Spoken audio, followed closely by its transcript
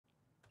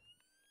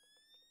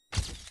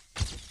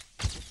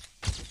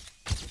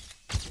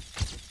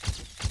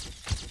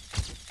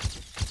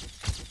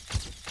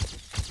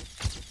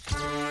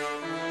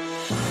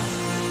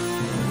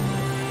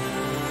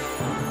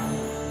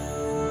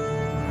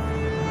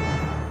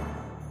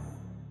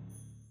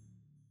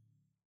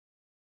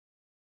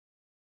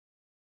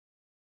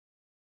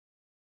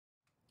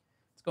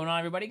What's going on,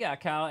 everybody? Got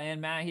Kyle and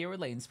Matt here with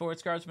Layton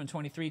Sports Cards from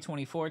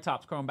 2324.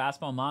 Topps Chrome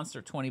Basketball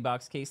Monster,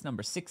 20-box case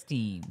number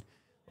 16.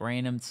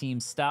 Random team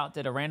stout.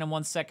 Did a random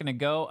 1 second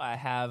ago. I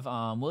have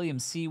William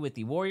C. with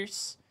the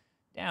Warriors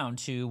down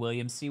to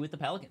William C. with the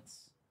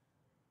Pelicans.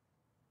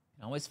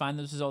 You can always find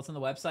those results on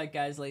the website,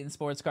 guys,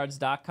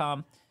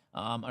 LaytonSportsCards.com.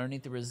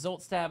 Underneath the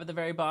results tab at the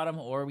very bottom,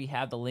 or we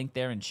have the link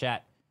there in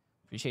chat.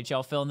 Appreciate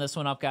y'all filling this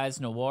one up,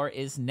 guys. Noir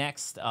is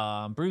next.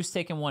 Bruce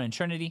taking one in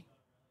Trinity.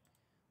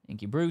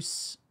 Thank you,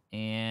 Bruce.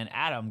 And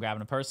Adam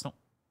grabbing a personal.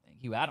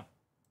 Thank you, Adam.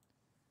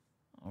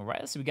 All right,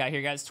 let's see what we got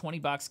here, guys.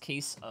 20-box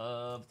case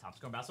of Topps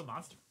Chrome Basketball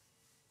Monster.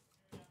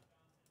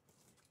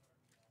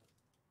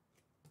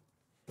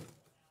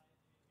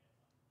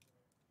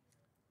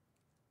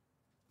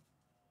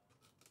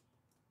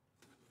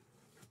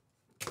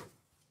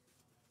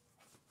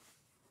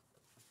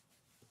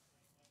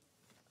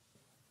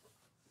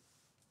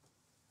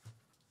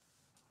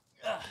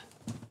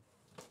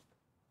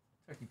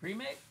 Turkey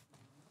pre-made?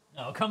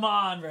 Oh, come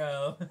on,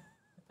 bro.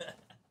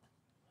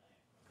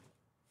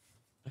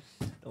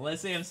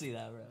 Let's AMC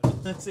that, bro.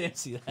 Let's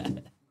AMC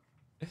that.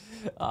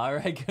 All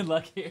right, good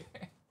luck here.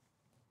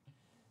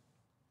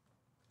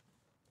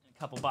 A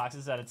couple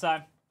boxes at a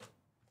time.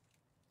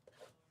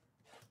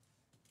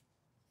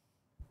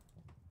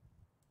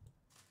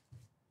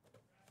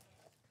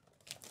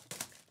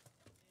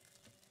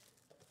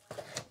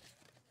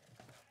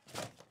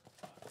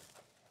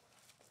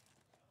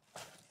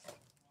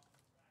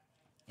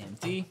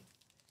 Empty.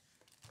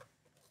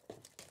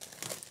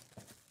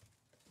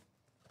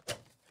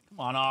 Come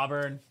on,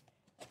 Auburn.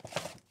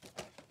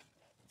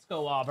 Let's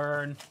go,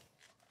 Auburn.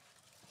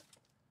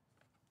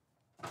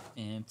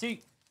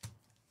 Empty.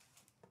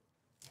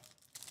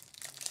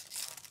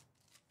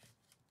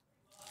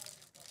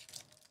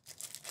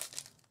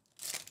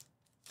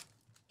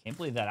 Can't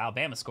believe that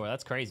Alabama score.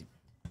 That's crazy.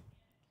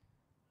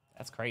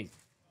 That's crazy.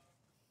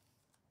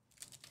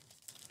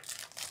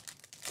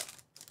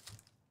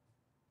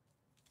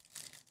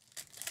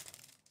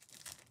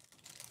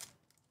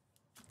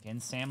 Again,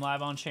 Sam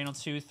live on channel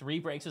 2. 3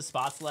 breaks with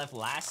spots left.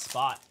 Last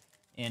spot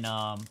in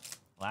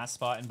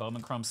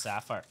Bowman Chrome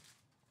Sapphire.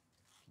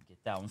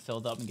 Get that one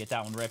filled up and get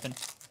that one ripping.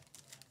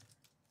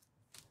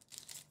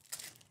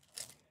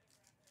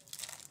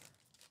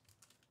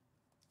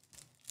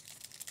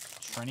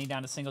 Trini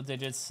down to single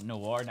digits.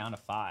 Noir down to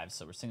 5.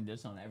 So we're single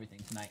digits on everything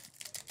tonight.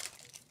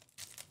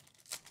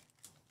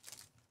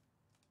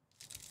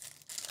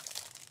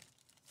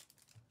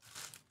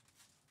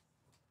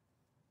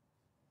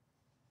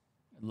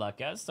 Good luck,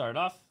 guys. Start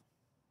off.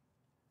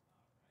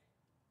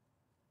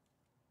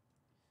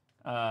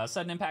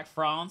 Sudden impact,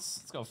 Franz.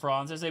 Let's go,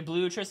 Franz. There's a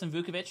blue Tristan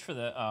Vukovic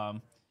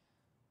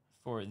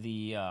for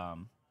the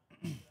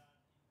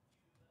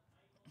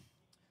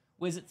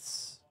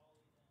Wizards.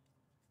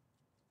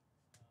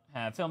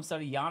 Have film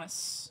study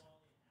Giannis.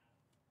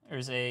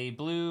 There's a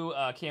blue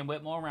Cam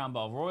Whitmore round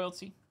ball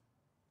royalty.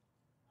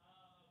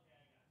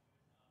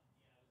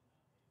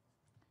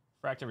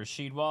 Fractor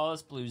Rasheed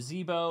Wallace, blue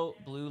Zebo,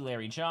 blue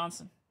Larry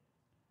Johnson.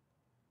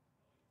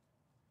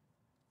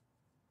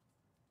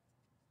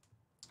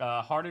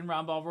 Harden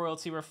round ball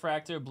royalty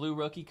refractor, blue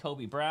rookie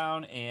Kobe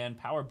Brown, and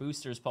power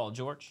boosters Paul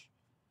George.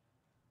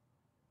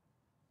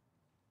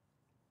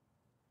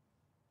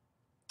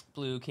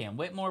 Blue Cam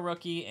Whitmore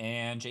rookie,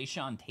 and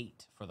Jayshawn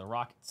Tate for the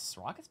Rockets.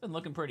 Rockets been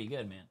looking pretty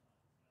good, man.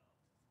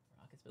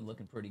 Rockets been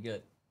looking pretty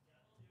good.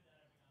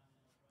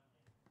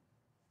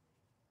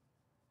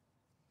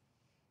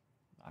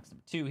 Box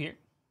number 2 here.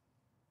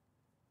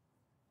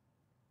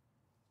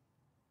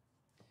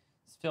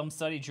 It's film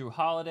study Drew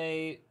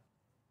Holiday.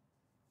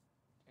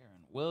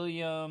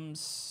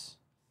 Williams.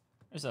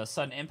 There's a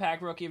sudden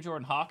impact rookie of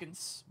Jordan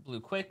Hawkins. Blue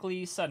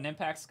quickly. Sudden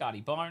impact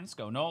Scotty Barnes.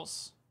 Go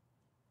Knowles.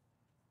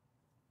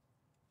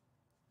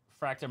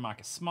 Refractor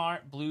Marcus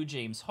Smart. Blue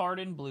James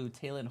Harden. Blue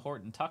Talen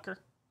Horton Tucker.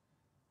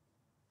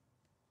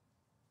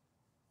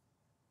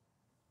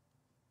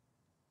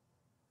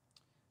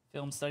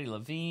 Film study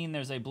Levine.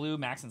 There's a blue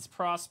Maxence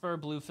Prosper.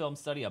 Blue film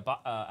study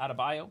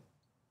Adebayo.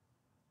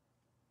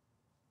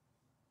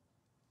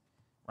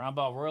 Round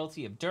ball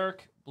royalty of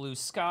Dirk. Blue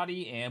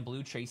Scotty, and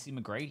blue Tracy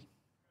McGrady.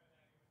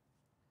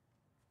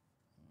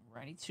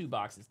 Alrighty, 2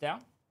 boxes down.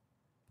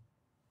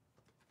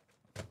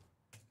 A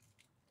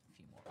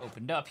few more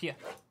opened up here.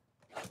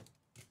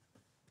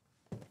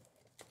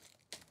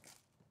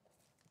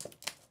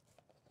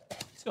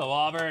 Let's go,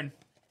 Auburn.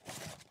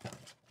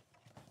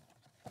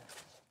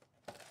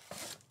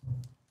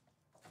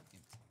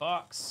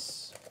 Box.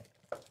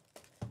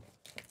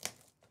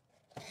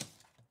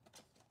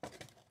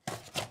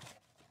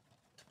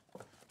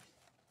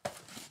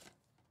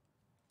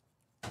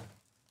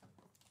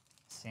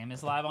 Sam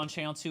is live on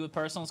channel 2 with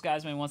personals,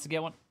 guys. Maybe wants to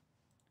get one.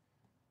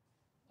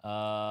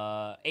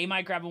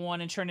 A-Mike grabbing one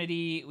in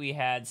Trinity. We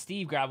had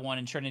Steve grab one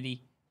in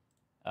Trinity.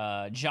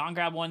 John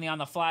grabbed one on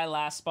the fly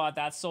last spot.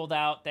 That's sold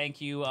out.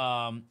 Thank you.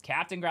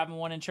 Captain grabbing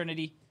one in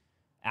Trinity.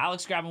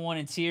 Alex grabbing one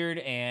in Tiered.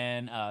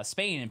 And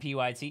Spain in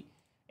PYT.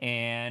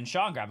 And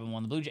Sean grabbing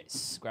one in the Blue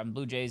Jays. Grabbing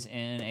Blue Jays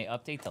in a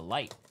Update the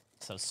Light.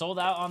 So sold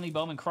out on the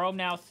Bowman Chrome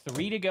now.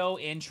 3 to go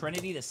in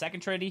Trinity, the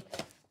second Trinity.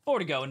 4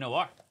 to go in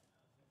Noir.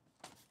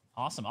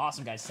 Awesome,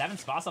 awesome, guys. 7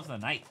 spots left in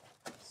the night.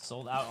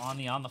 Sold out on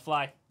the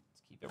fly.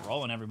 Let's keep it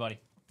rolling, everybody.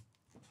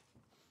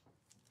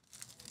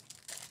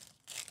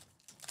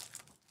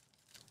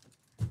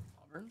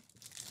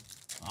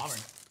 Auburn.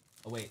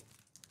 Oh, wait.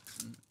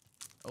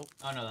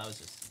 Oh, no, that was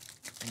just...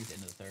 I think it's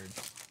into the third.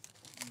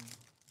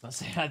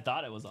 I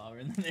thought it was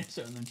Auburn. Then they're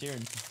showing them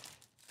cheering.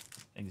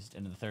 I think it's just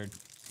into the third.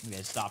 You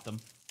guys stopped them.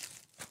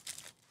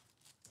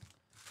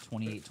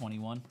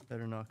 28-21.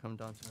 Better not come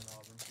down to an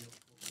Auburn field.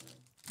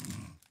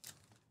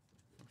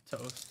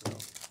 Toast, bro.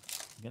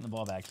 Getting the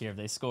ball back here. If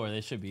they score,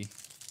 they should be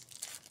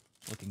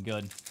looking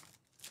good.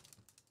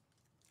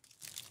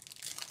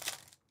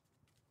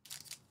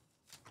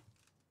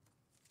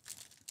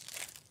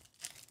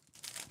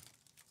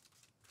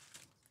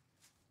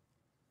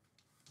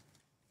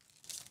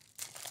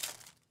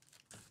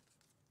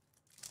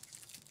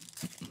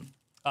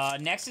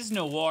 Next is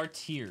Noir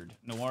tiered.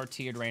 Noir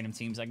tiered random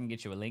teams. I can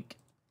get you a link.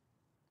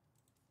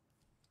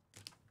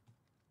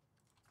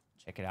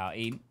 Check it out,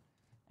 Aiden.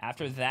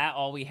 After that,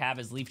 all we have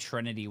is Leaf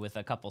Trinity with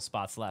a couple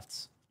spots left.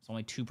 There's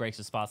only 2 breaks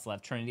of spots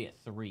left. Trinity at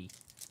 3.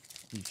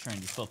 Leaf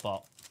Trinity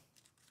football.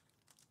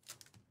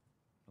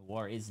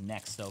 Noir is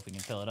next, so if we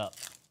can fill it up.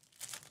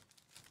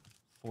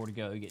 4 to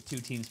go. You get 2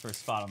 teams per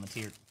spot on the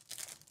tiered.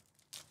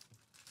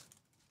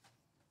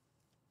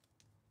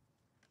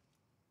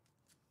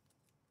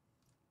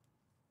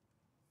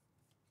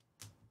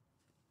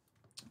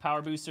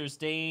 Power Boosters,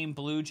 Dame,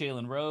 Blue,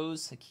 Jalen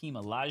Rose, Hakeem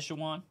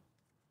Olajuwon.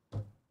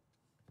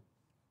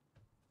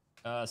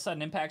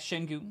 Sudden Impact,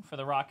 Shingu for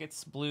the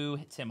Rockets. Blue,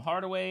 Tim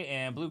Hardaway,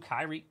 and Blue,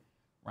 Kyrie.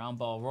 Round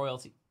Ball,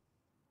 Royalty.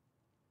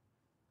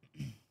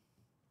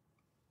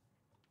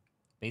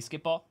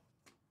 Basketball.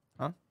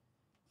 Huh?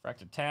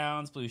 Fractured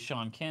Towns, Blue,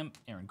 Sean Kemp,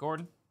 Aaron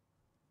Gordon.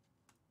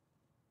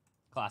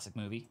 Classic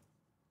movie.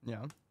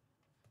 Yeah.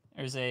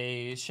 There's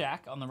a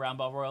Shaq on the Round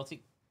Ball,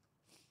 Royalty.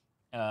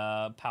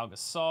 Pau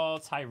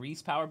Gasol,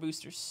 Tyrese Power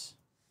Boosters.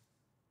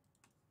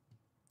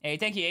 Hey,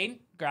 thank you, Aiden.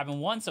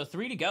 Grabbing 1, so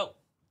 3 to go.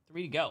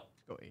 3 to go.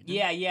 Let's go, Aiden.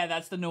 Yeah,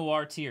 that's the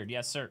Noir tiered.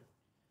 Yes, sir.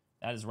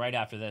 That is right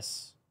after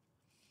this.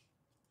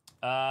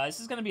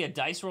 This is going to be a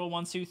dice roll.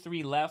 1, 2,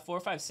 3 left.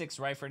 4, 5, 6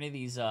 right for any of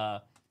these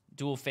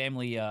dual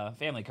family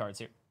cards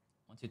here.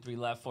 1, 2, 3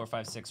 left. 4,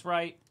 5, 6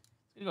 right.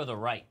 It's going to go to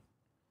the right.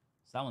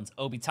 So that one's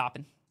Obi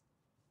Toppin.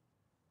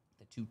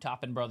 The 2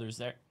 Toppin brothers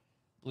there.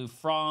 Blue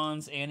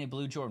Franz and a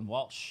blue Jordan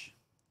Walsh.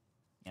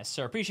 Yes,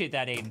 sir. Appreciate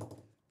that, Aiden.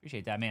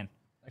 Appreciate that, man.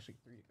 Actually,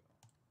 3 to go.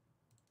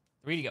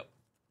 3 to go.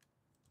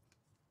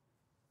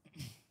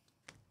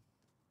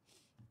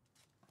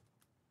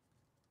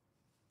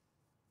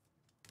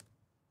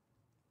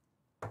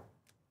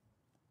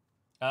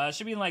 It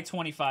should be in like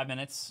 25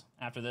 minutes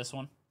after this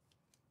one.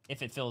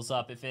 If it fills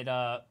up. If it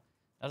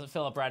doesn't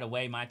fill up right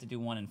away, might have to do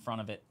one in front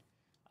of it.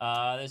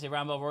 There's a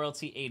Round Ball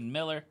Royalty, Aiden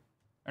Miller.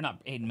 Or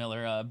not Aiden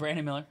Miller,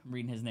 Brandon Miller. I'm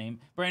reading his name.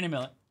 Brandon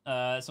Miller.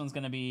 This one's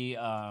going to be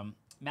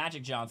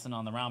Magic Johnson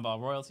on the Round Ball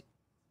Royalty.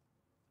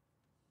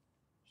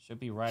 Should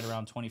be right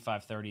around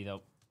 25-30,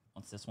 though,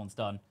 once this one's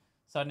done.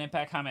 Sudden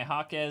Impact, Jaime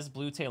Jaquez.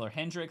 Blue, Taylor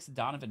Hendricks.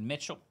 Donovan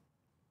Mitchell.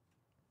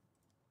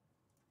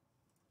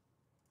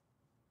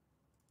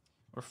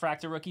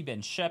 Refractor rookie,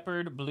 Ben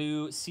Shepherd.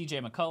 Blue,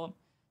 CJ McCollum.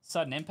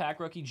 Sudden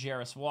Impact rookie,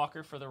 Jarris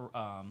Walker for the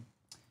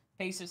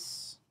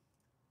Pacers.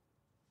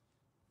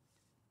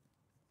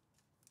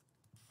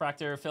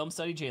 Refractor film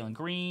study, Jalen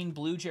Green.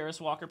 Blue, Jarris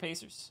Walker,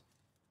 Pacers.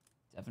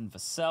 Devin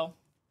Vassell.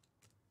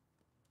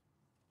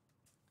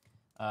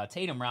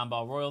 Tatum, Round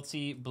Ball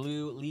Royalty.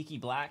 Blue, Leaky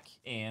Black.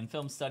 And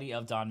film study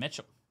of Don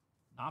Mitchell.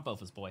 Not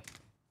Bofa's boy.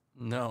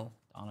 No.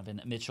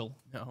 Donovan Mitchell.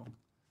 No.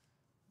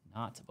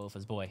 Not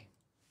Bofa's boy.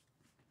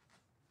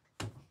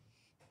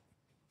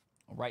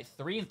 All right,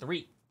 3 and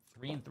 3.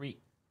 3 and 3.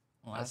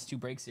 Well, that's 2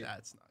 breaks here.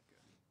 That's not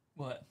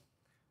good. What?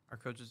 Our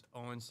coach is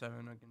 0-7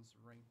 against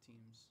ranked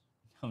teams.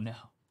 Oh no.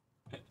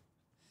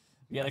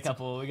 We got a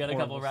couple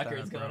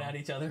records going at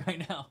each other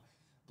right now.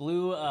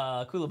 Blue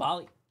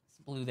Koulibaly.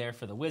 Blue there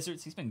for the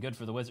Wizards. He's been good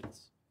for the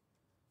Wizards.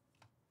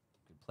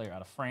 Good player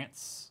out of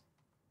France.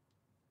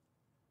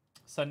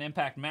 Sudden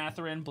Impact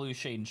Matherin. Blue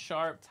Shaden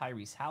Sharp.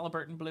 Tyrese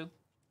Halliburton blue.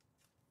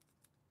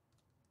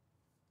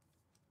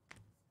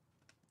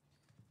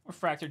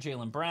 Refractor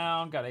Jaylen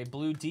Brown. Got a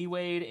blue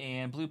D-Wade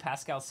and blue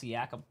Pascal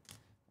Siakam.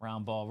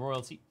 Round Ball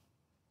Royalty.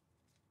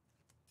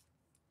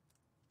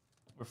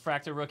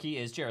 Refractor rookie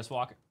is Jarris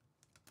Walker.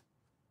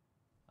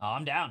 Oh,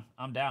 I'm down.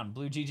 I'm down.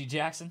 Blue Gigi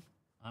Jackson.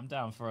 I'm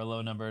down for a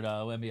low numbered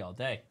Wemby all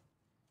day.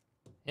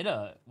 Hit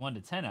a 1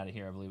 to 10 out of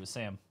here, I believe, with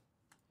Sam.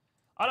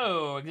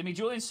 Auto. Give me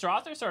Julian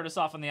Strother. Start us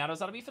off on the autos.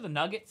 That'll be for the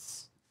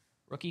Nuggets.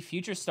 Rookie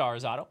Future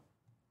Stars auto.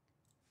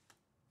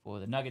 For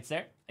the Nuggets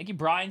there. Thank you,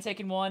 Brian,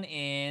 taking 1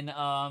 in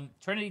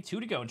Trinity.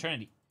 2 to go in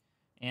Trinity.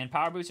 And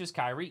Power Boosters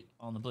Kyrie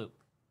on the blue.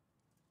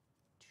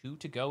 2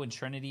 to go in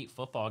Trinity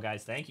football,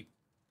 guys. Thank you.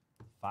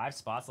 5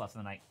 spots left in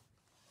the night.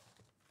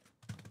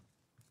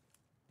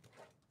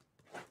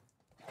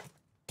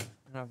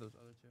 I have those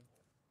other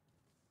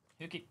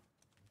 2. Hookie.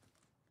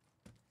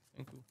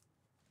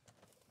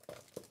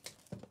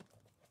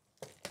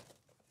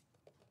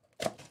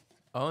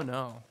 Oh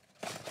no,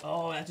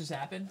 Oh, that just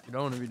happened? you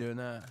don't want to be doing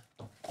that.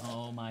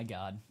 Oh my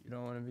god. You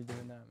don't want to be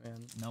doing that,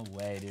 man. No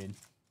way, dude.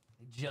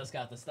 They just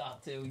got the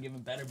stop too and give him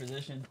a better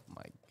position.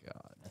 My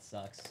God. That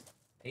sucks.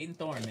 Aiden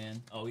Thorne,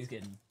 man. Oh, he's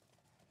getting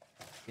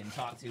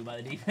talked to by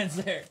the defense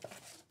there.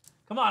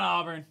 Come on,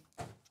 Auburn.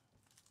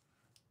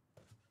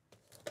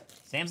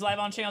 Sam's live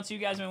on channel 2,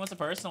 guys. Man, what's the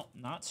personal?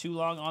 Not too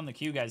long on the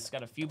queue, guys.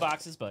 Got a few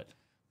boxes, but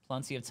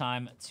plenty of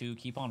time to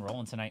keep on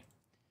rolling tonight.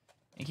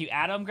 Thank you,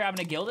 Adam, grabbing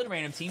a gilded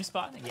random team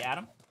spot. Thank you,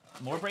 Adam.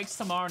 More breaks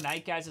tomorrow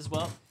night, guys, as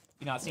well. If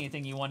you're not seeing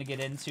anything you want to get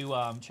into,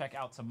 check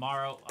out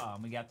tomorrow.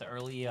 We got the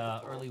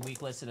early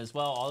week listed as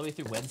well, all the way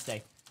through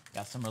Wednesday.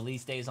 Got some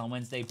release days on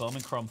Wednesday.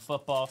 Bowman Chrome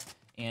football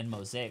and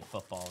Mosaic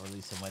football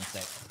releasing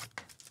Wednesday.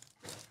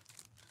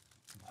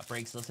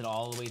 Breaks listed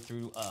all the way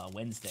through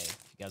Wednesday. If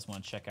you guys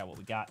want to check out what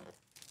we got.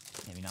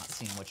 Maybe not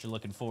seeing what you're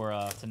looking for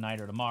tonight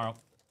or tomorrow.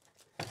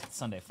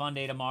 Sunday Fun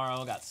Day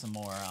tomorrow. Got some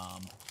more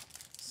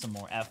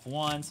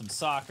F1, some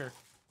soccer.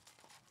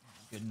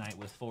 Good night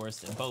with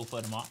Forrest and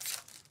Bofa tomorrow.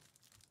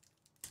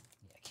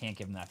 Yeah, can't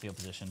give him that field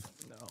position.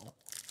 No.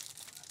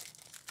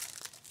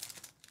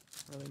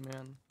 Really,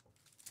 man.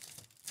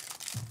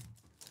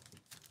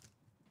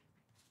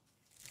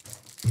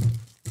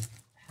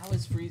 How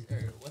is Freeze?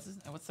 Or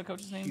what's the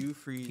coach's name? Hugh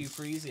Freeze. Hugh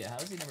Freeze. Yeah, how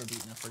has he never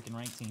beaten a freaking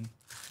ranked team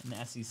in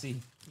the SEC?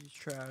 He's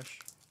trash.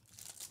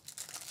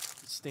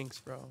 He stinks,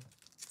 bro.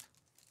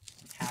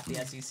 Half the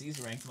SEC's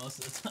ranked most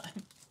of the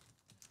time.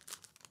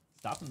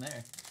 Stop him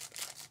there.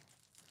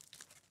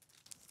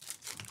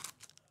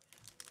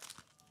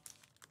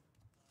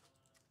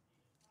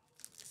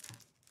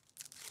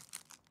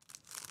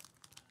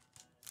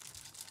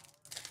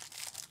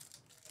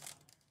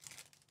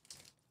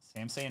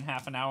 Sam saying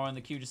half an hour on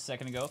the queue just a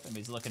second ago. If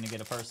anybody's looking to get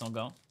a personal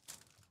going.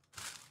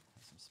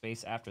 Some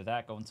space after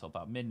that, going until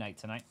about midnight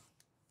tonight.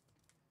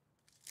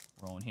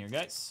 Rolling here,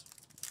 guys.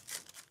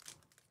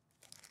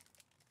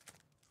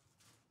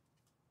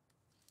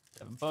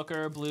 Devin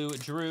Booker, blue.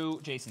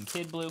 Drew, Jason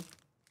Kidd, blue.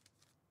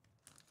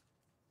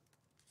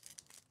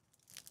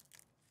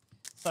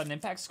 Sudden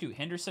Impact, Scoot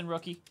Henderson,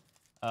 rookie.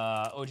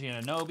 OG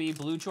Anunoby,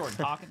 blue. Jordan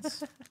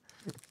Hawkins.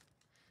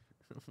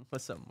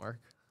 What's up, Mark?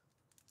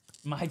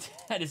 My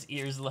dad, his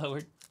ears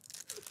lowered.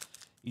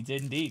 He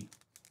did indeed.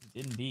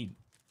 He did indeed.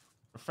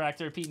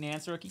 Refractor, Pete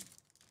Nance, rookie.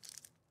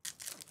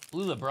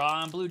 Blue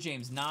LeBron, blue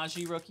James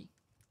Najee, rookie.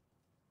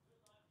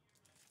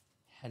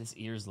 Had his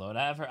ears lowered.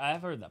 I've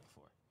heard that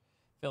before.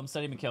 Film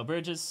study, Mikal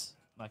Bridges,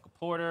 Michael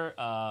Porter,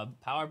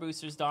 Power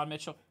Boosters, Don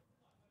Mitchell.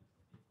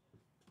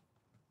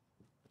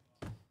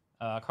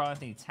 Karl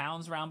Anthony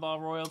Towns, round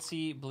ball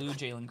royalty, blue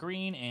Jalen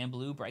Green, and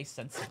blue Bryce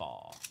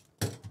Sensabaugh.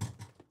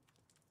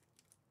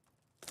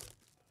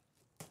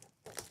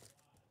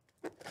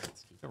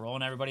 Let's keep it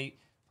rolling, everybody.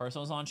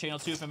 Personals on channel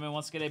 2 if anyone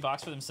wants to get a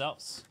box for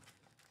themselves.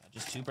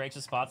 Just 2 breaks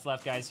of spots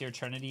left, guys, here.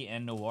 Trinity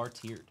and Noir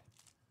tiered.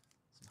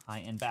 Some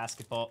high-end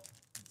basketball.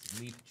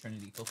 Some elite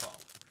Trinity football.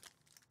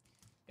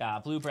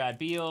 Got blue Brad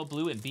Beal,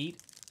 blue and Beat.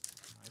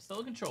 Still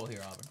in control here,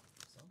 Auburn.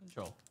 Still in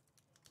control.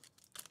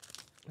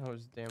 That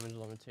was damage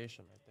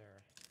limitation right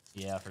there.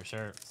 Yeah, for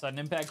sure. Sudden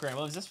Impact, Grant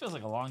Williams. This feels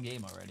like a long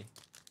game already.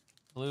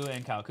 Blue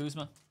and Kyle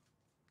Kuzma.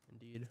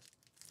 Indeed.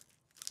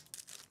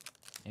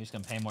 Maybe just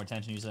going to pay more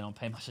attention. Usually I don't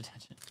pay much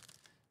attention.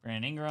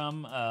 Brandon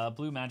Ingram,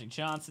 blue Magic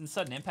Johnson.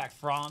 Sudden Impact,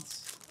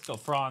 Franz. Let's go,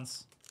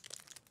 Franz.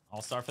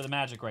 All-star for the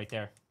Magic right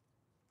there.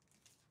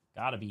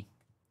 Gotta be.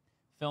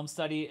 Film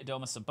study,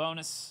 Adoma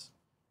Sabonis.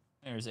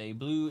 There's a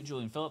blue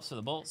Julian Phillips for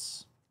the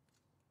Bulls.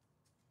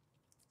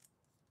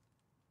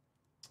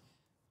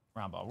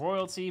 Round ball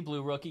royalty,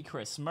 blue rookie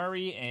Chris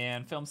Murray,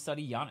 and film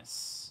study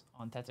Giannis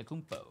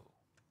Antetokounmpo. All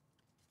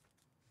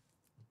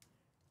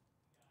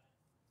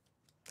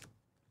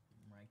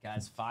right,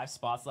 guys, 5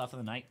 spots left of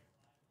the night.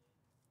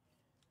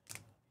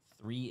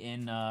 3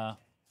 in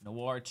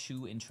Noir,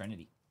 2 in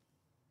Trinity.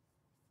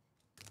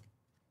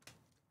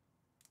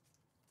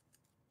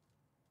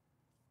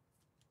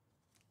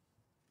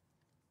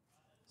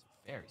 It's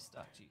very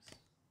stuck, jeez.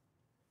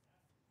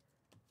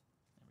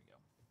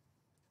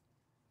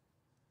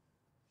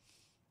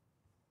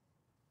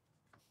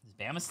 Is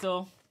Bama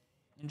still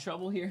in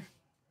trouble here?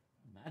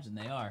 Imagine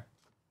they are.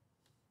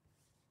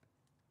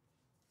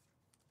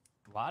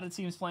 A lot of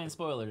teams playing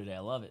spoiler today. I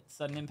love it.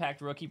 Sudden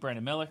Impact rookie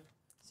Brandon Miller.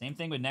 Same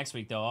thing with next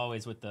week, though,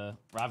 always with the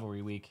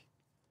rivalry week.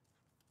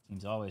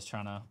 Teams always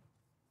trying to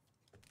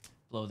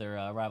blow their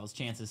rivals'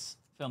 chances.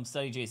 Film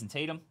study Jason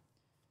Tatum.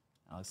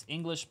 Alex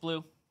English,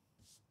 blue.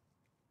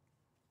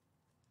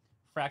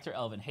 Fractor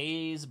Elvin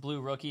Hayes.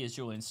 Blue rookie is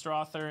Julian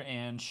Strother.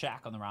 And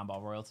Shaq on the round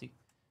ball royalty.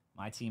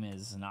 My team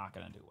is not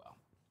going to do well.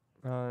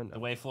 No. The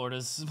way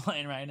Florida's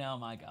playing right now,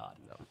 my God.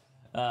 No.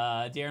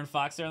 Darren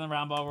Fox there on the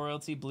round ball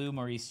royalty. Blue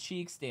Maurice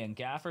Cheeks. Dan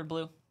Gafford,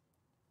 blue.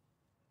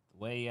 The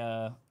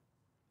way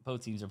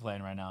both teams are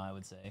playing right now, I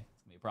would say it's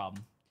going to be a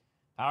problem.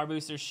 Power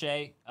Booster,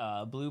 Shea.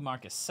 Blue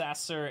Marcus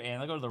Sasser.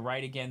 And I'll go to the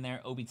right again there.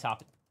 Obi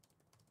Toppin.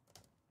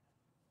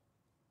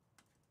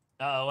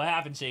 Uh-oh, what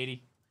happened,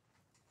 Shady?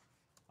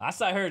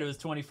 Last I heard, it was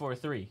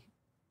 24-3.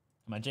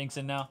 Am I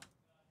jinxing now?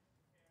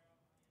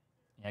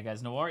 Yeah,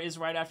 guys, Noir is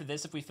right after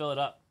this if we fill it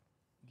up.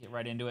 Get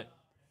right into it.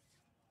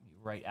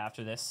 Right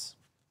after this.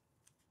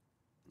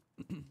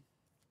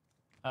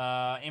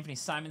 Anthony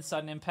Simon,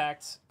 sudden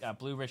impact. Got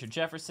blue Richard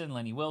Jefferson,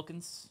 Lenny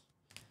Wilkins.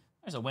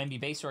 There's a Wemby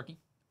base rookie.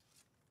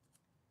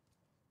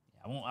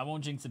 Yeah, I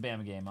won't jinx the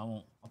Bama game.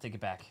 I'll take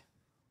it back.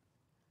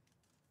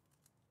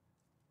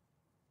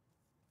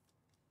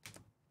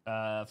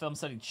 Film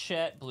study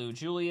Chet, blue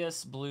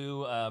Julius,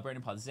 blue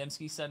Brandon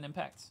Podziemski, sudden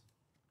impact.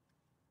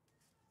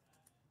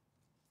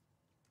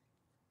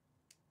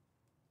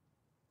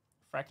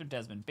 Fractor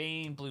Desmond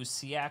Bain, blue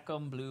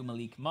Siakam, blue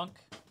Malik Monk.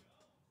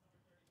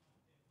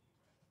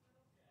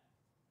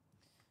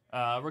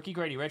 Rookie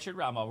Grady Richard,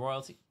 Roundball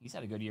Royalty. He's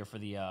had a good year for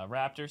the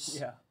Raptors.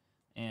 Yeah.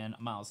 And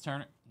Miles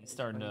Turner. He's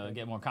starting to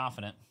get more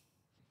confident.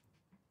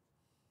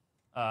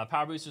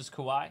 Power Boosters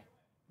Kawhi,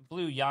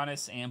 blue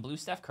Giannis, and blue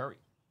Steph Curry.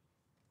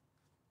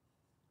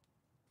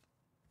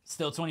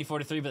 Still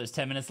 24-3, but there's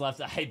 10 minutes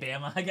left. Hey,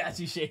 Bama, I got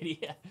you,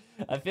 Shady.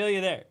 I feel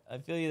you there. I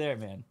feel you there,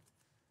 man.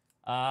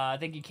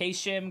 Thank you, Case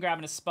Shim,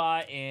 grabbing a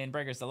spot in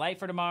Breakers Delight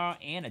for tomorrow,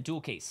 and a dual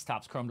case,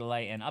 Topps Chrome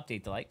Delight and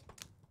Update Delight.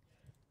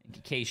 Thank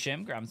you, Case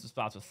Shim, grabbing some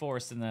spots with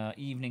Forrest in the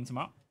evening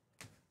tomorrow.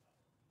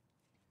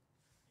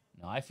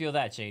 No, I feel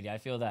that, Shady. I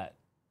feel that.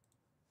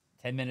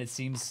 10 minutes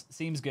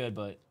seems good,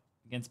 but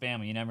against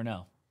Bama, you never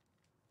know.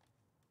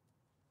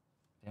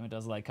 Bama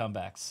does like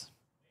comebacks.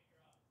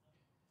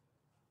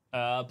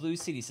 Blue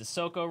CD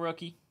Sissoko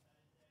rookie.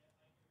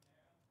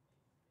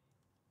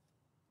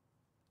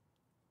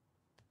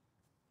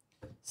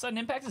 Sudden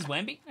impact is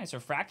Wemby. Nice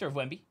refractor of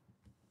Wemby.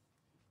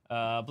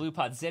 Blue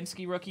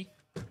Podziemski rookie.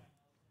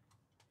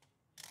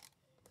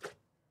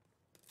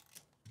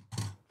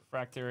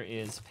 Refractor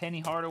is Penny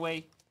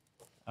Hardaway.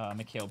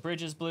 Mikal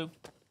Bridges blue.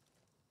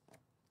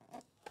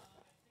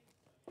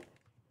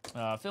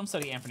 Film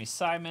study Anthony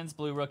Simons,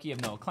 blue rookie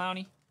of Noah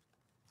Clowney.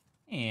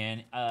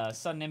 And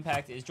sudden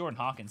impact is Jordan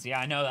Hawkins. Yeah,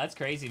 I know, that's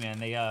crazy, man.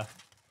 They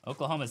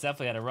Oklahoma's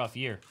definitely had a rough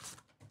year.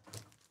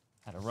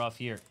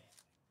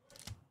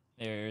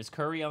 There's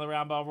Curry on the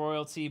Roundball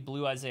Royalty,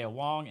 blue Isaiah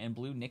Wong, and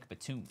blue Nick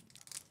Batum.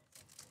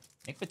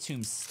 Nick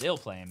Batum's still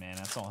playing, man.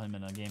 I saw him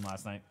in a game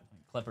last night.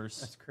 Clippers.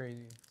 That's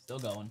crazy. Still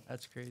going.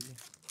 That's crazy.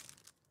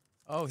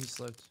 Oh, he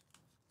slipped.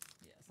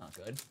 Yeah, it's not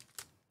good.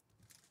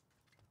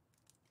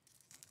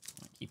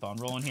 Keep on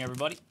rolling here,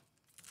 everybody.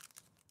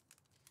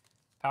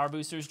 Power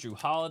Boosters, Drew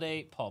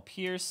Holiday, Paul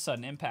Pierce,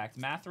 Sudden Impact,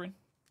 Mathurin.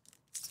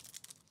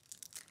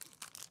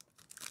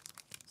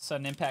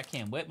 Sudden Impact,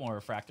 Cam Whitmore,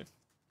 Refractor.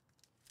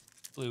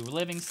 Blue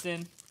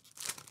Livingston.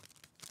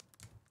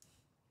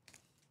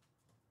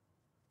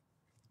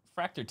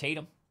 Refractor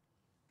Tatum.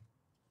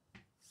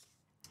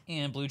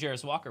 And blue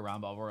Jarris Walker,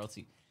 Roundball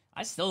Royalty.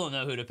 I still don't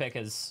know who to pick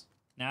as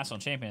national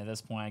champion at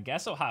this point. I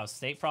guess Ohio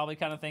State probably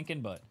kind of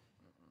thinking, but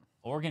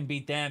Oregon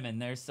beat them,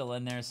 and they're still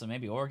in there, so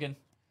maybe Oregon.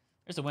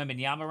 There's a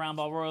Wembanyama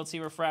Roundball Royalty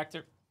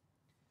Refractor.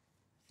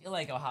 I feel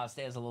like Ohio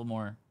State is a little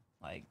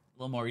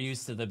more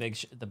used to the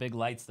big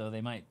lights, though.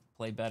 They might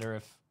play better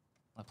if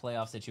a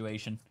playoff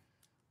situation.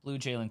 Blue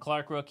Jalen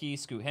Clark rookie,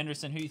 Scoot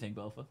Henderson. Who do you think,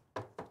 Bofa?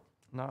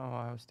 Not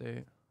Ohio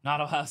State.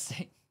 Not Ohio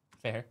State.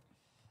 Fair.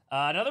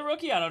 Another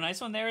rookie auto. Nice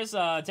one there is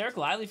Derek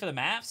Lively for the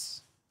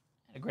Mavs.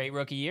 Had a great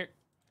rookie year.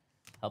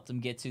 Helped him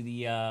get to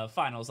the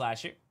finals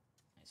last year.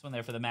 Nice one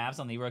there for the Mavs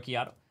on the rookie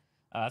auto.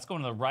 Let's go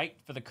to the right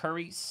for the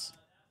Currys.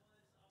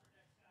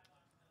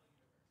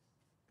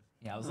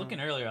 Yeah, I was looking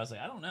earlier. I was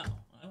like, I don't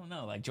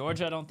know. Like,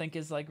 Georgia, I don't think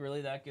is, like,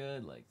 really that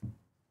good. Like,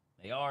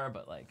 they are,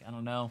 but, like, I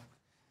don't know.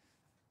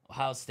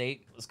 Ohio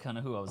State was kind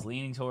of who I was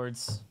leaning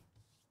towards.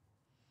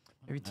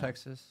 Maybe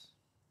Texas.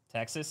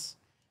 Texas?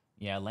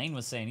 Yeah, Lane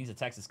was saying he's a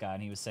Texas guy,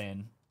 and he was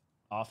saying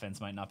offense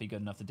might not be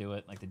good enough to do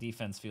it. Like, the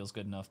defense feels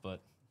good enough,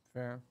 but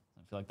Fair.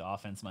 I feel like the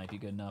offense might be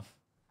good enough.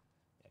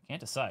 I can't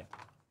decide.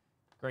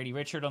 Grady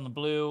Richard on the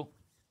blue.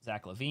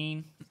 Zach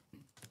LaVine.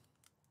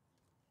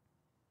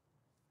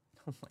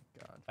 Oh, my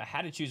God. If I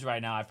had to choose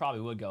right now, I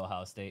probably would go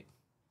Ohio State.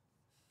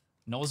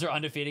 Knowles are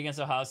undefeated against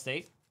Ohio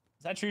State.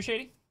 Is that true,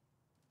 Shady?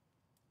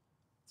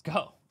 Let's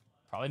go.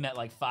 Probably met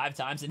like 5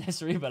 times in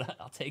history, but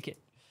I'll take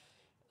it.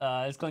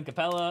 It's Clint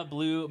Capella,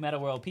 blue Meta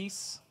World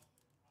Peace.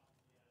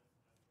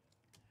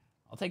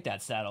 I'll take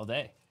that stat all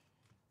day.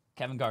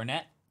 Kevin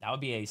Garnett. That would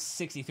be a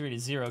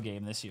 63-0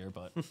 game this year,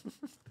 but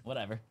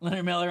whatever.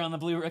 Leonard Miller on the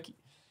blue rookie.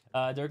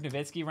 Dirk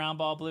Nowitzki, round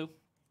ball blue.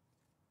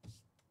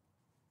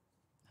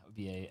 That would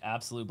be an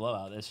absolute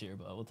blowout this year,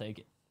 but we'll take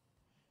it.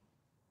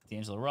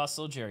 D'Angelo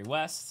Russell, Jerry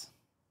West.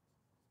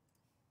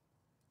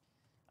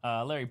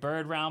 Larry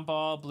Bird, round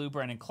ball, blue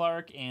Brandon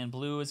Clark, and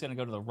blue is going to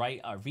go to the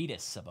right,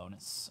 Arvidas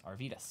Sabonis.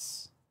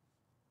 Arvidas.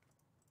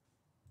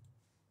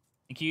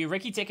 Thank you,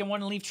 Ricky. Taking one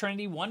and leave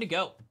Trinity. 1 to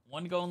go.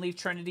 1 to go and leave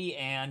Trinity,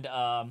 and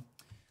was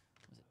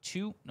it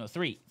 2? No,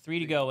 3. 3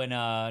 to go in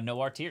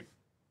Noir tier.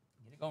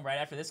 Get it going right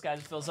after this guy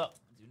just fills up.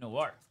 Do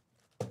Noir.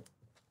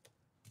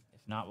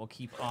 If not, we'll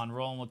keep on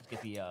rolling. We'll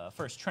get the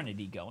first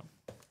Trinity going.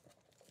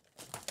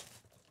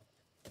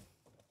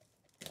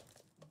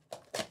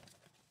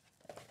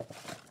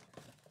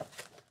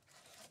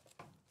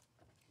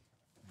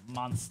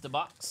 Monster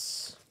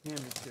box. Yeah, me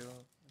too.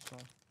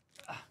 personal.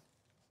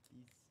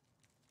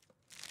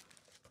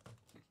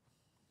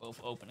 Both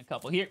open a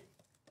couple here.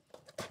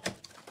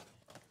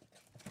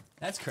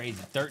 That's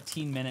crazy.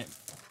 13-minute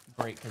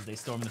break because they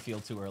stormed the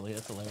field too early.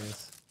 That's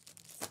hilarious.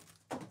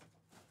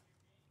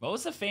 What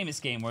was the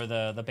famous game where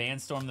the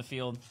band stormed the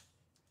field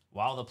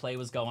while the play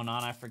was going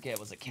on? I forget.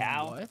 Was it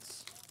Cal? What?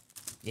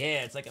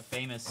 Yeah, it's like a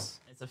famous.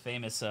 It's a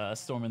famous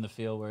storm in the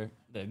field where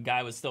the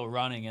guy was still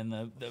running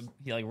and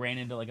he like ran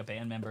into like a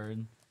band member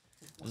and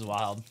it was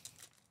wild.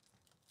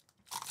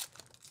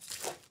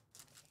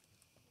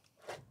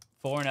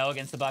 4-0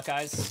 against the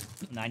Buckeyes.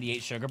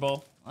 98 Sugar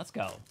Bowl. Let's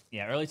go.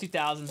 Yeah, early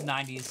 2000s,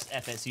 90s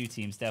FSU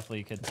teams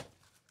definitely could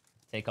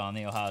take on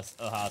the Ohio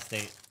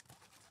State.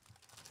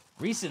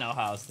 Recent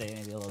Ohio State,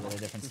 maybe a little bit of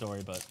a different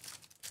story, but.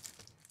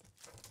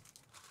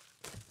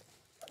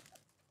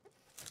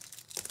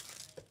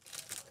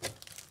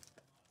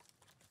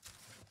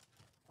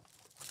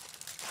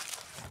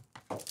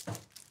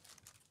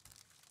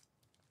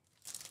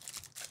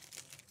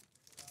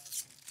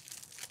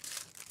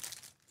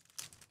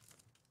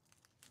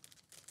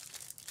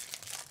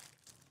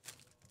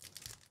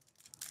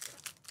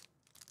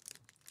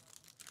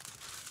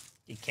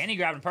 Kenny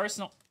grabbing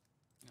personal.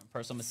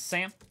 Personal, Mr.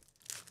 Sam.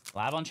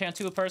 Live on channel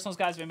 2 of personals,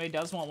 guys. If anybody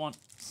does want one,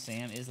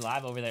 Sam is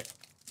live over there.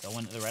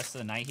 Going the rest of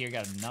the night here.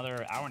 Got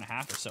another hour and a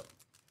half or so.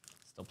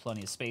 Still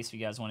plenty of space if you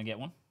guys want to get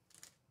one.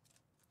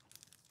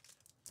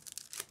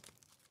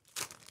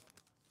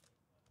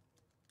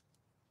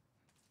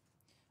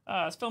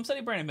 It's Film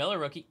Study Brandon Miller,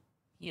 rookie.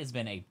 He has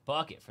been a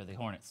bucket for the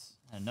Hornets.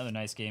 Another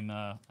nice game.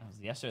 That was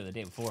yesterday or the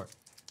day before.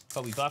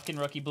 Kobe Buffkin,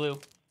 rookie blue.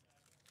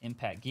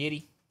 Impact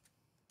Giddy.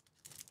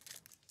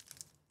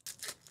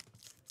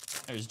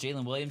 There's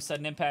Jalen Williams,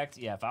 sudden impact.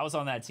 Yeah, if I was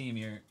on that team,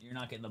 you're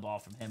not getting the ball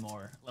from him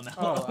or LaMelo.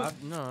 Oh,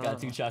 no. Got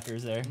two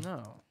chuckers there.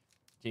 No.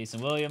 Jason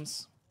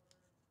Williams.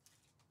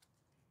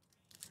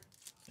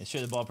 They share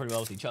the ball pretty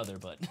well with each other,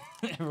 but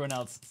everyone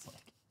else is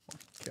like,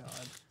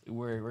 God.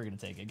 We're gonna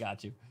take it.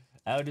 Got you.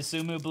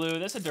 Audisumu blue.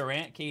 There's a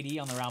Durant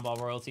KD on the round ball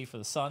royalty for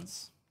the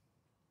Suns.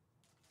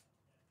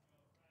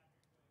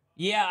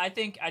 Yeah, I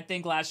think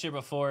last year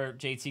before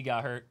JT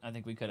got hurt, I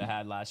think we could have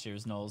had last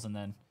year's Knowles, and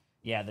then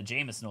yeah, the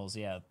Jameis Knowles,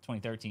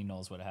 2013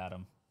 Knowles would have had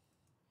him.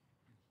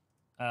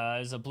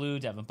 There's a blue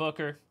Devin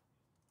Booker.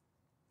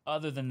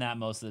 Other than that,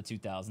 most of the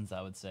 2000s,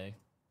 I would say,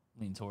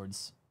 lean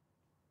towards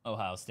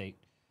Ohio State.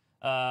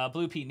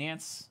 Blue Pete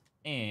Nance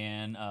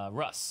and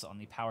Russ on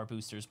the Power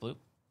Boosters blue.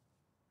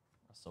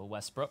 Russell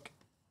Westbrook.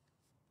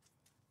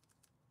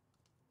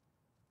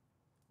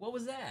 What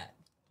was that?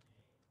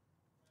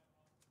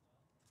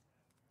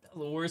 That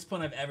was the worst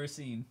pun I've ever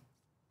seen.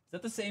 Is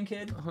that the same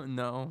kid? Oh,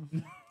 no.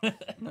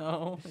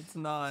 No, it's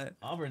not.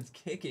 Auburn's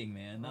kicking,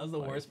 man. That was the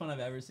worst pun I've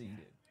ever seen,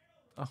 dude.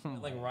 Oh,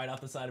 Went, like right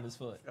off the side of his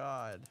foot.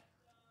 God.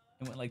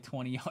 It went like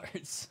 20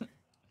 yards.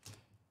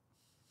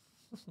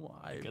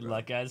 Why? Good bro?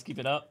 luck, guys. Keep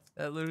it up.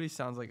 That literally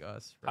sounds like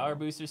us. Bro. Power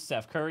boosters: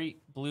 Steph Curry,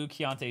 blue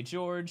Keontae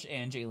George,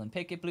 and Jalen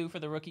Pickett, blue for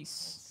the rookies.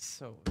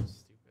 So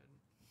stupid.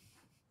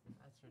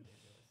 That's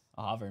ridiculous.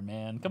 Auburn,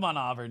 man. Come on,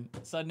 Auburn.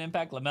 Sudden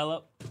impact,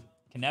 LaMelo.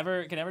 Can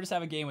never just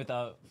have a game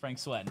without Frank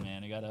sweating,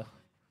 man. You gotta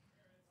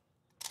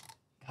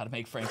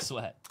make Frank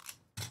sweat.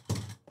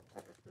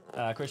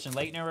 Christian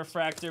Laettner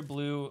refractor,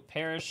 blue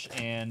Parrish,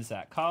 and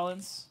Zach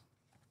Collins.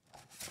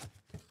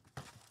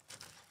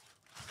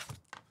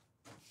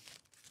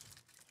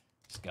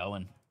 Just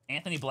going.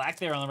 Anthony Black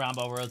there on the round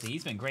ball royalty.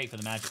 He's been great for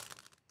the Magic.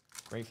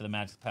 Great for the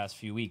Magic the past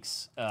few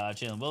weeks.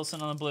 Jalen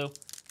Wilson on the blue.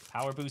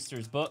 Power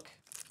Boosters book.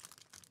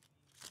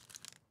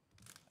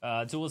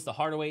 Duel is the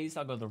Hardaways.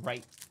 I'll go to the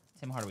right.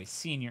 Tim Hardaway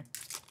Sr.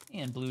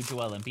 And blue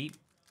Joel Embiid.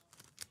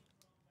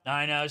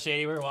 I know,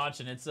 Shady. We're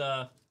watching. It's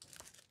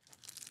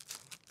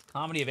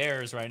comedy of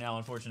errors right now,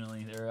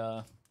 unfortunately. There are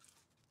a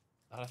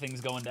lot of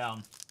things going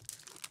down.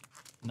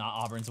 Not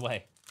Auburn's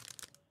way.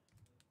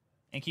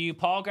 Thank you,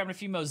 Paul, grabbing a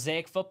few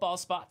Mosaic football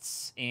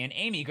spots. And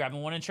Amy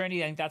grabbing one in Trendy.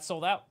 I think that's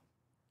sold out.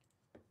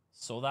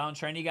 Sold out in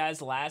Trendy,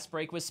 guys. Last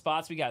break with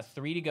spots. We got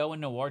 3 to go in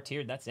Noir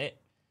tiered. That's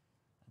it.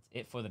 That's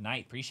it for the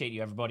night. Appreciate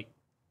you, everybody.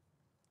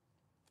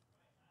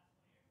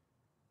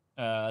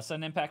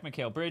 Sudden Impact,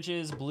 Mikal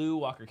Bridges. Blue,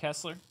 Walker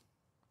Kessler.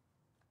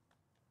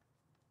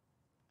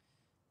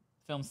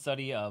 Film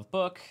study of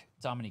book,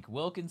 Dominique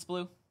Wilkins,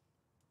 blue.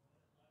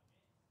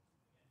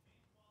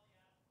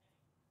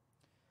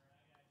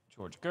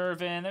 George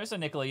Gervin. There's a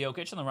Nikola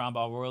Jokic on the round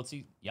ball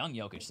royalty. Young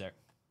Jokic there.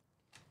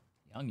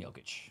 Young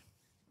Jokic.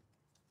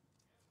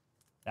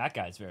 That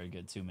guy's very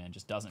good too, man.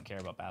 Just doesn't care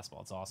about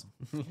basketball. It's awesome.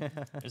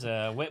 There's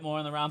a Whitmore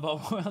on the round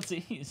ball royalty.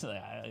 He's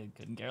like, I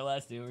couldn't care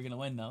less, dude. We're gonna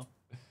win though.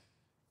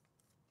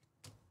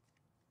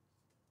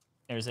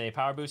 There's a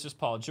Power Boosters,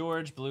 Paul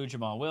George, blue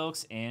Jamal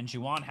Wilkes, and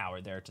Juwan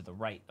Howard there to the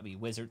right. That'll be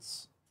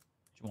Wizards.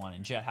 Juwan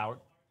and Jet Howard.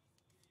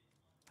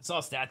 I saw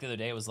a stat the other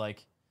day. It was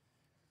like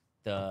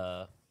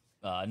the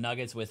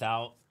Nuggets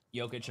without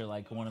Jokic are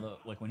like one of the,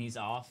 like when he's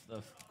off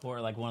the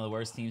court, like one of the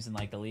worst teams in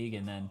like the league,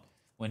 and then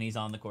when he's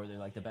on the court, they're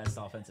like the best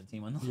offensive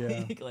team in the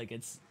league. Like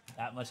it's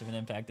that much of an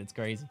impact. It's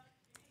crazy.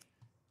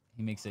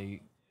 He makes a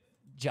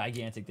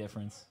gigantic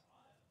difference.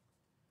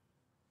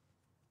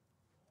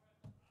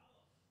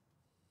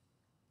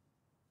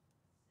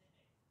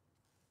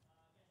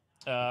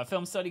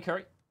 Film study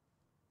Curry.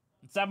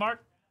 What's that,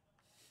 Mark?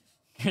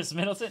 Chris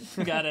Middleton.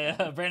 We got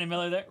a Brandon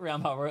Miller there.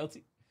 Roundball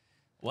royalty.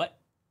 What?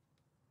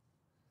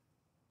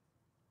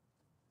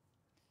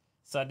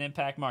 Sudden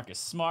impact. Marcus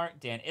Smart.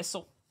 Dan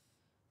Issel.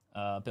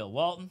 Bill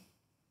Walton.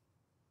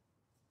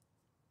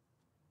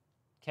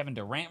 Kevin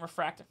Durant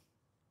refractor.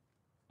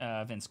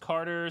 Vince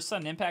Carter.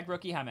 Sudden impact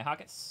rookie. Jaime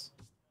Jaquez.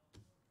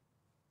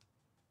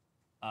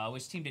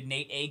 Which team did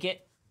Nate A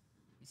get?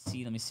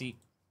 Let me see.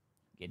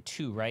 Get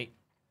 2, right?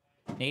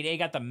 Nate A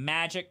got the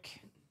Magic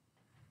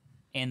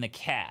and the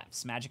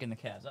Cavs. Magic and the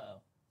Cavs.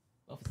 Uh-oh.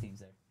 Both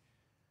teams there.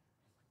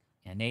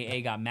 Yeah, Nate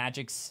A got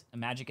Magic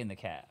and the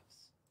Cavs.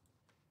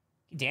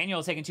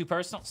 Daniel taking 2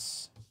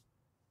 personals.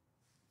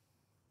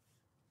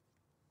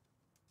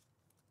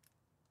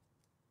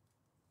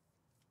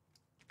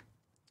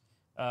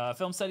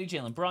 Film study,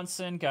 Jalen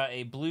Brunson. Got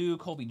a blue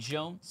Colby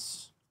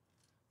Jones.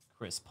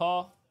 Chris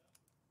Paul.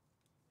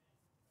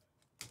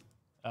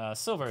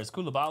 Silver is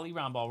Koulibaly,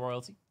 Roundball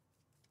royalty.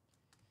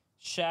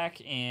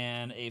 Shaq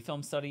and a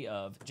film study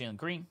of Jalen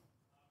Green.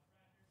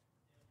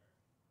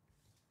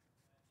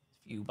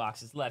 A few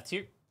boxes left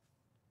here.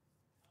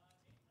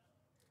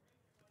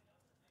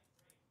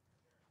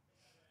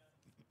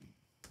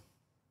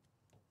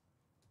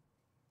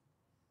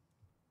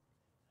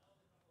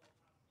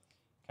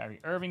 Kyrie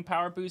Irving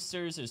power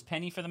boosters. There's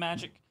Penny for the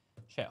Magic.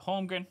 Chet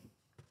Holmgren.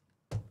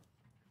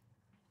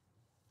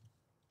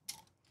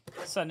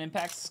 Sudden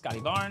impact, Scotty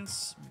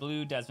Barnes.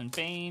 Blue, Desmond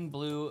Bain.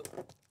 Blue,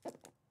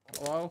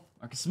 Hello?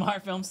 Marcus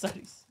Smart film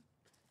studies.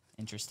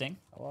 Interesting.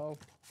 Hello?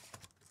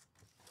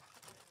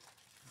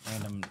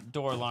 Random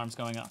door alarms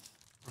going off.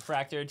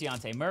 Refractor,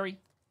 Deontay Murray.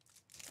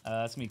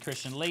 That's going to be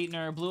Christian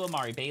Laettner. Blue,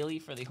 Amari Bailey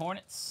for the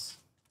Hornets.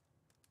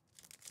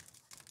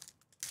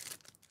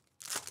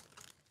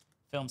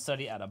 Film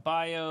study,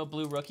 Adebayo.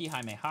 Blue rookie,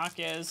 Jaime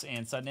Jaquez.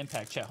 And sudden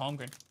impact, Chet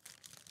Holmgren.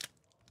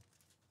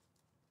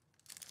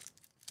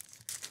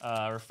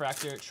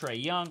 Refractor, Trey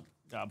Young.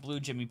 Blue,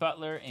 Jimmy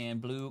Butler. And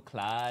blue,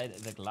 Clyde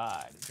the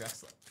Glide,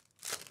 Drexler.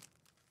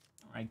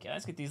 All right,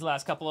 guys, get these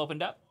last couple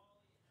opened up.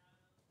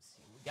 Let's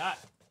see what we got.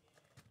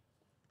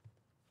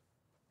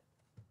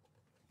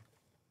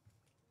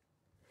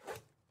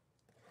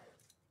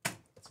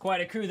 It's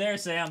quite a crew there,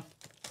 Sam.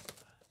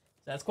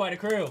 That's quite a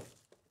crew.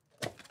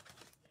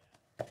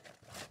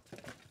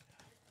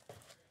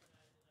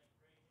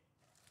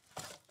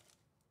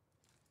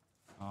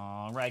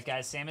 All right,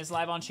 guys. Sam is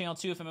live on channel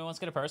 2 if anyone wants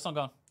to get a personal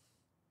going.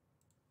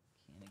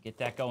 Can I get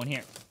that going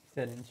here?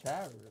 Said in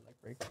chat or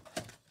like break?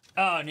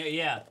 Oh, no,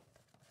 yeah.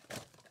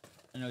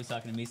 I know he's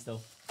talking to me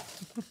still.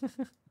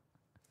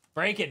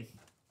 Breaking.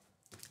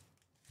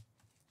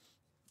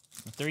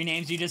 The 3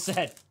 names you just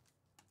said.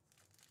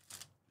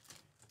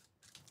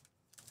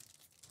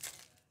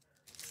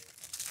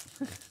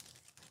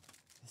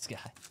 This guy.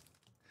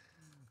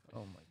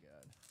 Oh my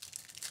god.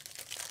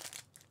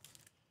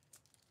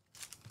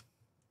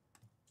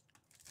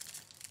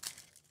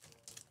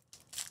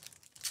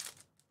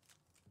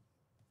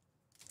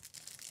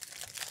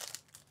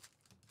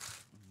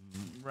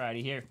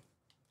 Righty here.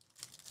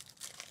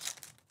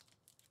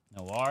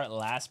 Noir,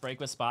 last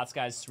break with spots,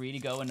 guys. 3 to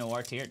go in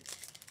Noir tiered.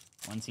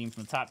 1 team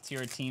from the top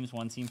tier teams,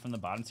 1 team from the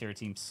bottom tier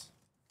teams.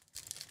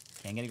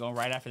 Can't get it going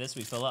right after this.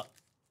 We fill up.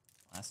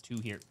 Last 2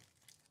 here.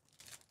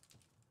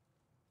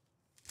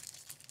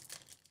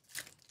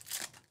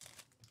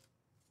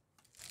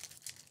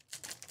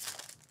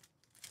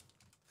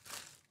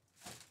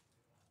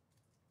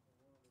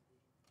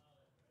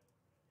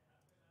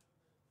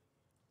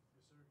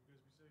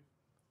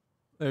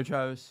 There,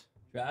 Travis.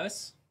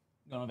 Travis,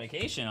 going on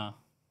vacation, huh?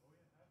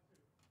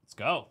 Let's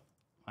go.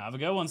 Have a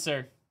good one,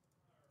 sir.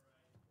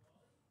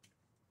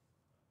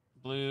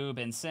 Blue,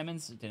 Ben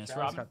Simmons, Dennis Travis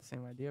Rodman. got the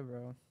same idea,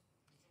 bro.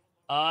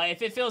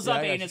 If it fills Yeah, up,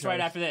 I got Aiden, you, it's right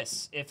Travis. after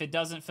this. If it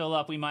doesn't fill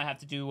up, we might have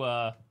to do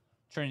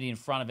Trinity in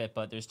front of it,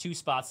 but there's 2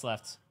 spots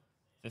left.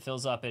 If it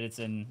fills up, it's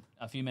in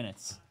a few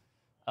minutes.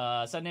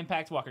 Sudden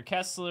impact, Walker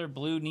Kessler,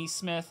 blue,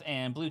 Neesmith,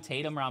 and blue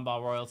Tatum,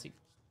 Roundball royalty.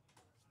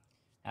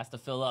 Has to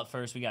fill up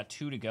first. We got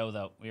 2 to go,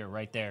 though. We are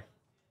right there.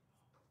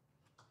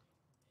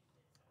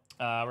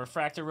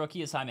 Refractor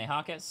rookie is Jaime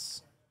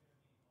Jaquez.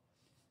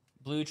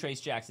 Blue, Trace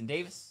Jackson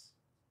Davis.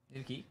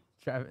 Key.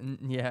 Travis,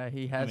 yeah,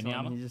 he has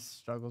Wembanyama? one. He just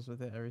struggles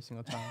with it every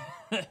single time.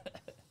 It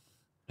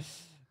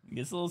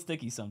gets a little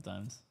sticky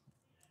sometimes.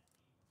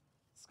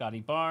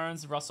 Scotty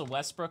Barnes, Russell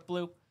Westbrook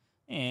blue,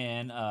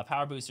 and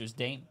Power Boosters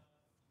Dame.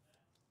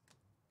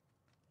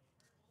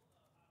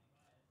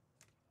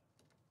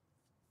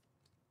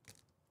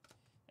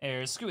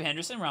 There's Scoot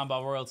Henderson,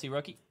 Roundball royalty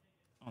rookie.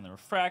 On the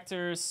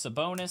refractors,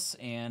 Sabonis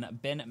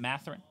and Ben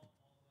Mathurin.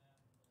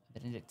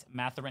 Benedict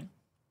Mathurin.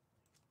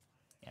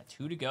 Yeah,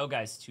 2 to go,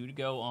 guys. 2 to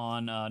go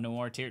on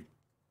Noir tiered.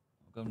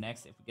 We'll go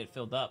next if we get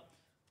filled up.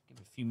 Give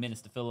it a few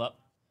minutes to fill up.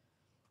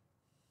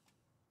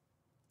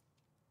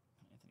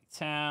 Anthony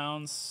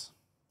Towns.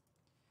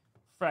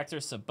 Refractor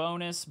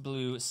Sabonis.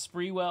 Blue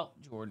Spreewell.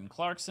 Jordan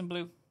Clarkson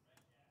blue.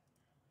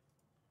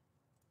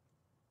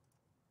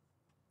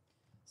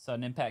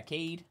 Sudden impact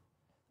Cade.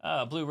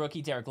 Blue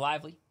rookie Derek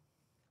Lively.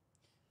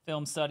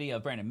 Film study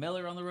of Brandon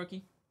Miller on the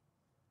rookie.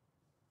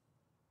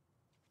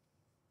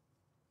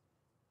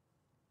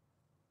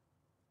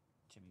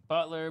 Jimmy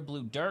Butler,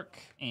 blue Dirk,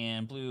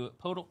 and blue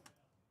Podol.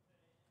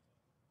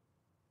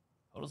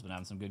 Podol's been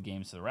having some good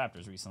games for the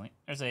Raptors recently.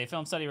 There's a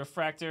film study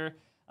refractor.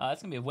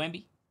 That's going to be a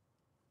Wemby.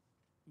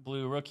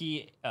 Blue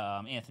rookie,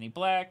 Anthony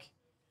Black,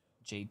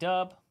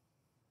 J-Dub.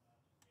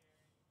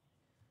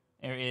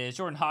 There is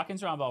Jordan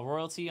Hawkins, round ball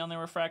royalty on the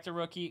refractor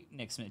rookie.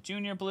 Nick Smith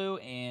Jr. blue,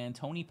 and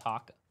Tony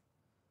Parker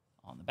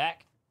on the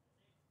back.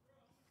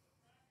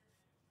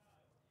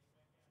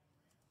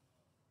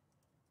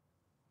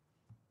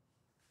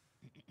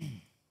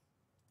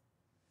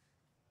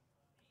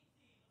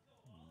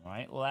 All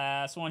right,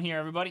 last one here,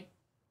 everybody.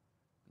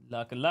 Good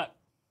luck, good luck.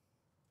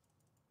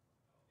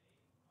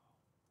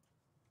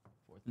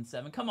 4th and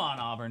 7. Come on,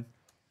 Auburn.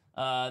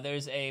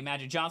 There's a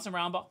Magic Johnson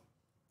round ball.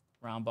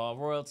 Round ball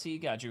royalty.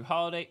 Got Drew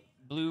Holiday.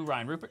 Blue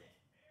Ryan Rupert.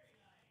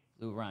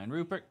 Blue Ryan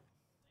Rupert.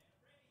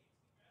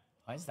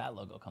 Why does that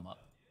logo come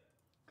up?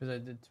 Because I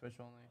did Twitch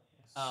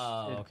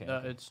only. Okay.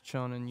 It's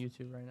shown on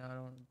YouTube right now. I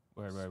don't.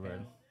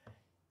 Word.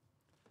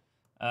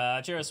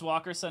 Jarris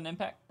Walker, sudden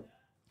impact. I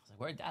was like,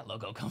 where'd that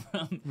logo come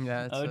from?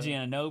 Yeah. It's OG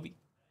Anunoby.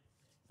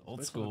 Old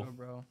Twitch school. logo,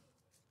 bro.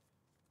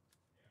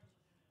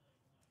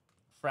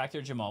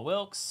 Fractor Jamal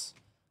Wilkes.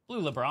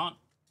 Blue LeBron.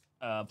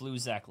 Blue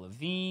Zach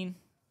LaVine.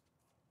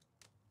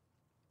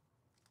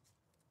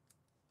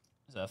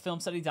 There's a film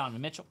study,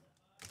 Donovan Mitchell.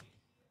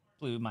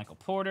 Blue Michael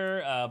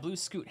Porter. Blue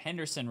Scoot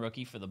Henderson,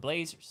 rookie for the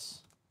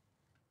Blazers.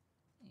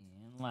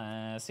 And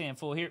last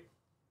handful here.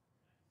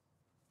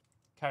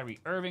 Kyrie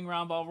Irving,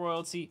 round ball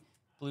royalty.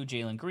 Blue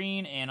Jalen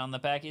Green. And on the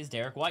back is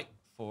Derek White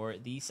for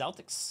the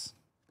Celtics.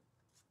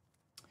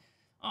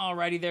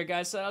 Alrighty there,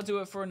 guys. So that'll do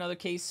it for another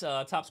case.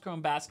 Topps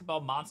Chrome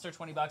Basketball Monster,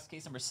 $20,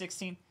 case number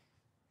 16.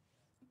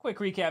 Quick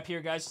recap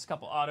here, guys. Just a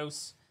couple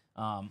autos.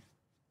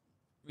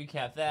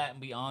 Recap that and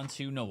be on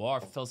to Noir.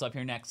 Fills up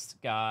here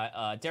next.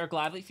 Got Derek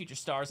Lively, future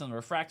stars on the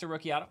refractor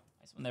rookie auto.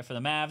 Nice one there for the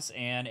Mavs.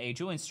 And a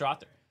Julian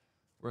Strother,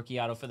 rookie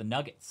auto for the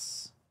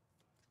Nuggets.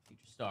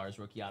 Future stars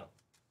rookie auto.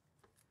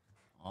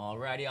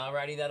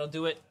 Alrighty. That'll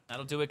do it.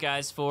 That'll do it,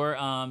 guys, for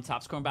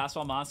Topps Chrome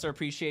Basketball Monster.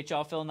 Appreciate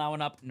y'all filling that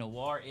one up.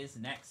 Noir is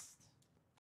next.